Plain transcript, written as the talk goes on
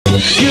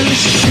You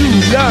listen to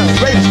learn,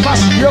 raise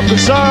past your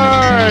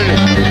concern.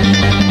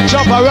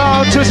 Jump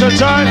around, twist and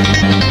turn.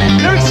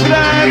 Lyrics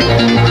plan.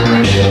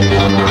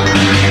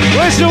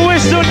 Where's the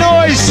whistle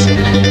noise?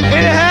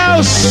 In the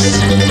house.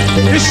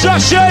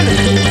 Destruction.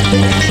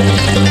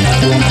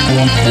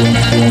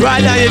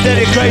 Right now your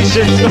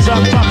dedications, because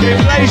I'm fucking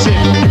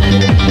blazing.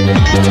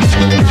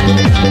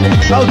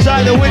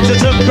 Outside the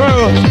Winterton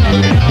crew.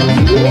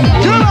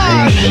 Come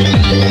on!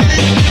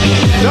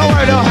 Don't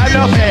worry, don't have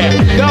enough hair.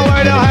 Don't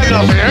worry, don't have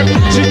enough hair.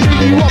 She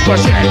treat you up a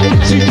shit.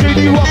 She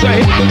treat you up a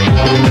hit.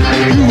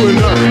 You will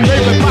learn.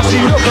 Baby, pass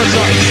you up a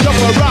son.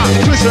 Jump around,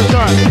 twist and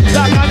turn.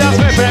 That kind of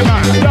favorite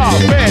man. Love,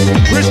 faith,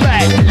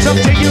 respect.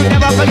 Something you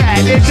never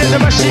forget. It's in the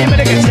machine, but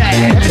it gets set.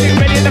 Everything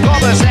ready in the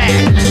copper set.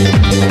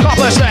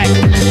 Copper set.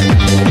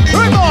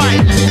 Good boy!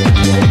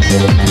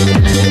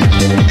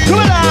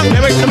 Come along!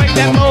 Lyrics to make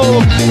them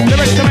move.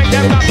 Lyrics to make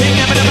them rocking.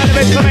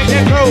 Lyrics to make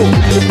them groove.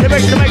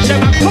 Lyrics to make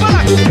them come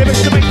along.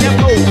 Lyrics to make them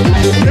move.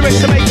 Lyrics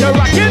to make you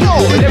rock, you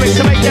know. Lyrics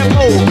to make them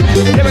move.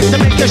 Lyrics to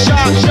make you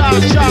shock.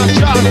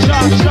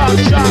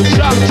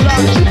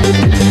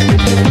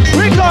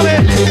 We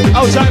coming.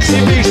 Outside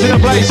CBs to the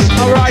place.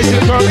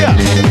 Arising from here.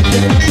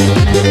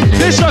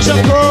 This was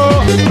a crew.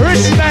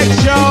 Respect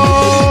you.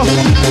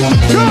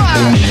 Come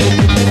on.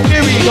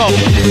 Here we go.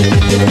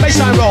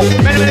 Baseline roll.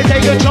 Many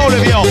take control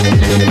of you.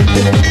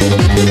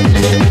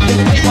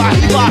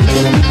 Hyper.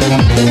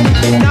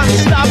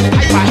 Non-stop.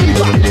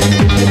 Hyper.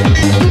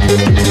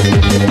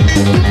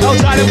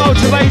 Outside the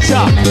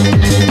motivator.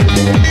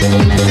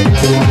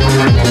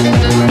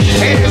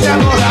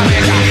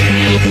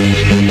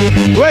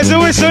 Where's the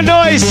whistle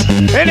noise?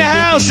 In the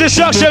house,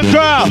 destruction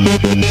crowd.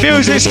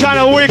 Music's kind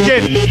of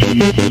wicked.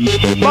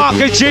 Mark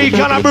and G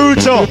kind of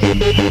brutal.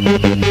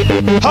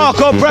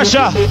 Hardcore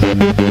pressure.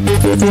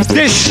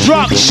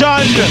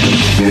 Destruction.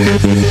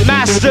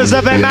 Masters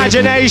of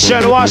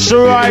imagination. Watch the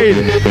ride.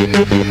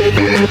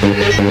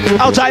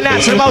 Outside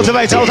Nats and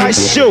motivator. Outside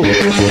Stu.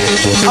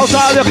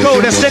 Outside the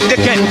crew, the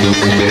syndicate.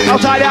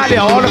 Outside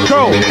Alio, all the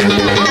crew.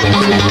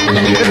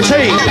 The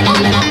team.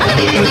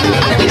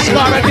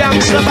 Scar and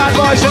Youngster, bad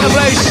boys in the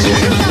place.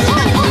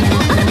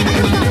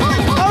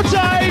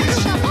 Outside.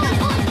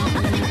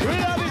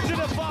 Reload into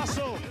the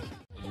fossil.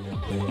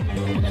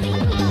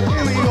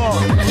 Here we go.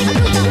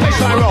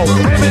 Baseline roll.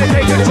 Minute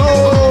take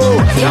control.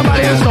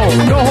 Somebody else know.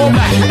 No hold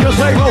back. Just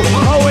say go.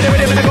 Go with it, go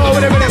with it, go. Go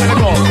with it,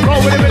 go. Go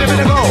with it, go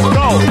with it, go.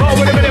 Go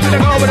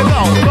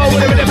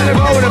with it,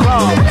 go with it, go.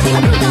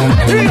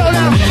 Here we go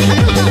now.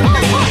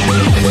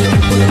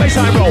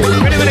 Baseline roll.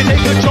 Minute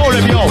take control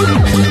of you.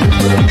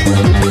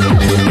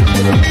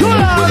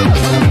 Come on!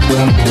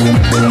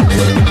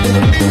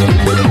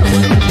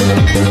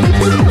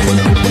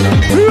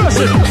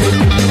 Listen!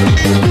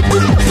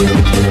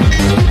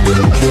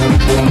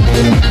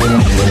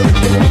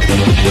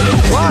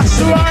 Watch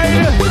the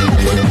ride!